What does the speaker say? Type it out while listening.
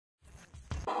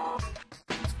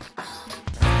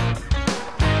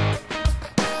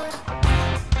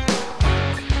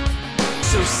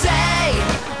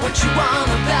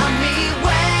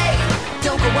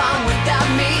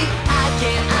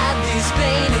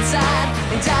inside,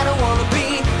 and I don't wanna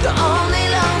be the only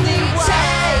lonely one.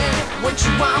 Take what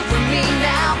you want from me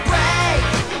now, break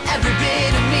every bit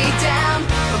of me down,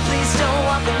 but please don't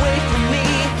walk away from me,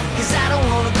 'cause I don't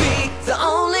wanna be the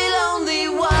only lonely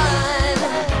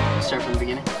one. Start from the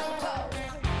beginning.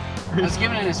 I was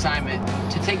given an assignment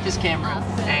to take this camera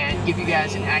and give you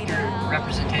guys an accurate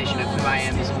representation of who I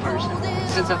am as a person.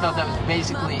 Since I thought that was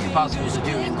basically impossible to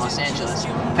do in Los Angeles,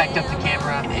 I packed up the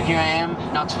camera, and here I am,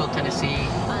 Knoxville, Tennessee,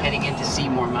 heading into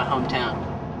Seymour, my hometown.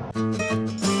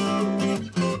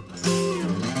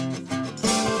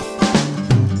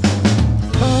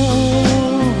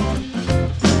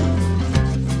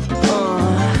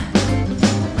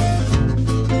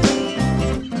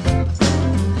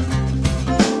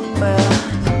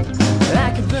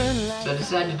 So I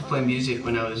decided to play music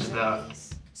when I was about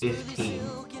 15.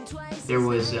 There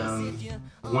was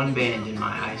one band in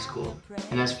my high school,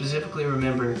 and I specifically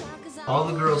remember all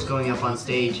the girls going up on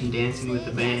stage and dancing with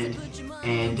the band,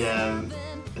 and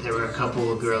there were a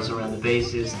couple of girls around the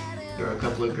bassist, there were a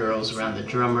couple of girls around the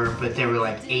drummer, but there were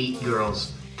like 8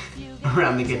 girls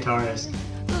around the guitarist.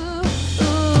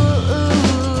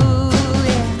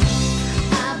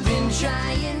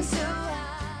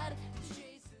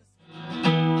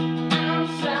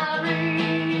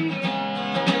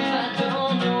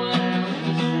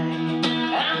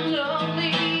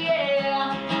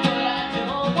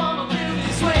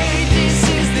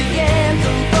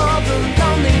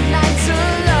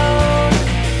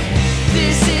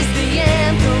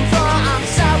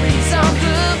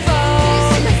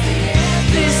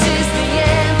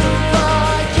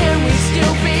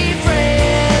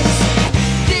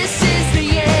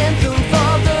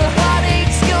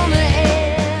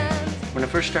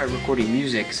 Started recording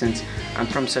music, since I'm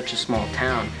from such a small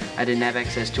town, I didn't have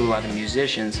access to a lot of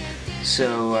musicians,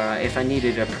 so if I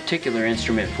needed a particular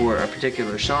instrument for a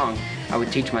particular song, I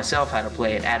would teach myself how to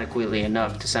play it adequately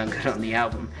enough to sound good on the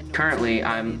album. Currently,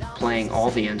 I'm playing all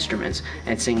the instruments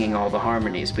and singing all the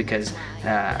harmonies because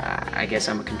I guess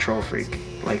I'm a control freak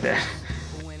like that.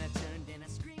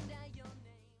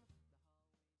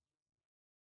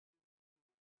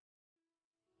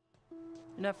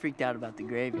 You're not freaked out about the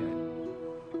graveyard.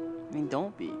 I mean,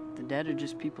 don't be. The dead are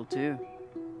just people too.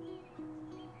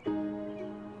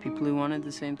 People who wanted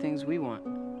the same things we want.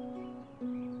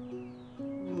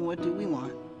 What do we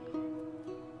want?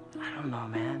 I don't know,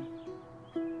 man.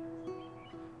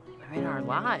 I mean, our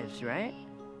lives, right?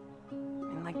 I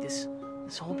mean, like this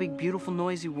whole big, beautiful,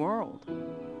 noisy world.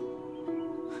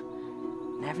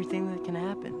 And everything that can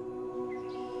happen.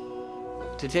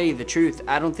 To tell you the truth,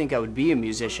 I don't think I would be a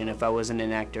musician if I wasn't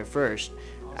an actor first.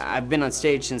 I've been on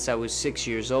stage since I was 6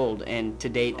 years old, and to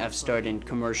date I've starred in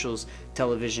commercials,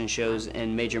 television shows,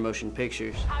 and major motion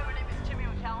pictures. Hi, my name is Timmy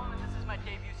McCallum, and this is my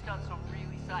debut stunt, so I'm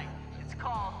really psyched. It's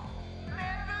called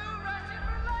Bamboo Russian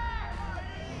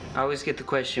Roulette! I always get the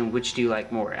question, which do you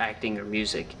like more, acting or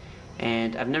music?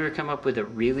 And I've never come up with a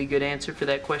really good answer for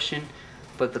that question,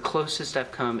 but the closest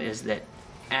I've come is that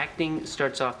acting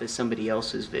starts off as somebody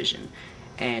else's vision,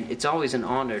 and it's always an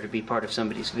honor to be part of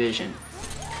somebody's vision.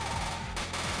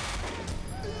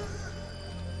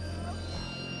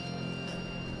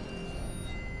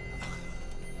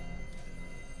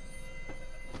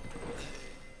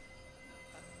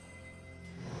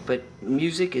 But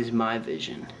music is my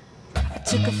vision. I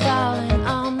took a falling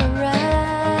on the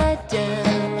ride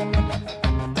down.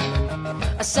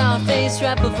 I saw a face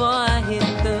right before I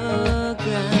hit the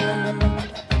ground.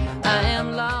 I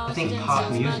am lost. I think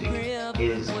pop music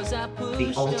is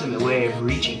the ultimate way of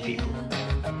reaching people.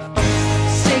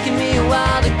 It's taking me a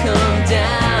while to come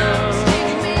down.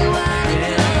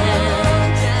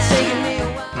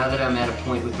 Now that I'm at a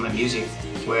point with my music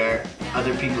where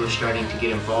other people are starting to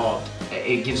get involved,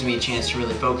 it gives me a chance to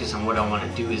really focus on what I want to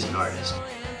do as an artist.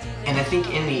 And I think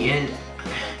in the end,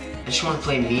 I just want to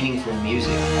play meaningful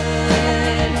music. Wish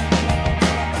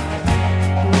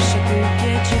I could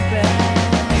get you back.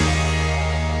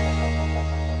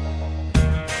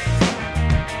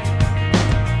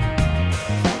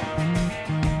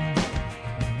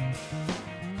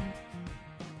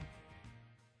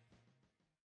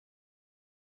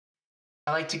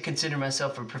 I like to consider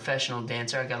myself a professional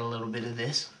dancer. I got a little bit of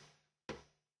this.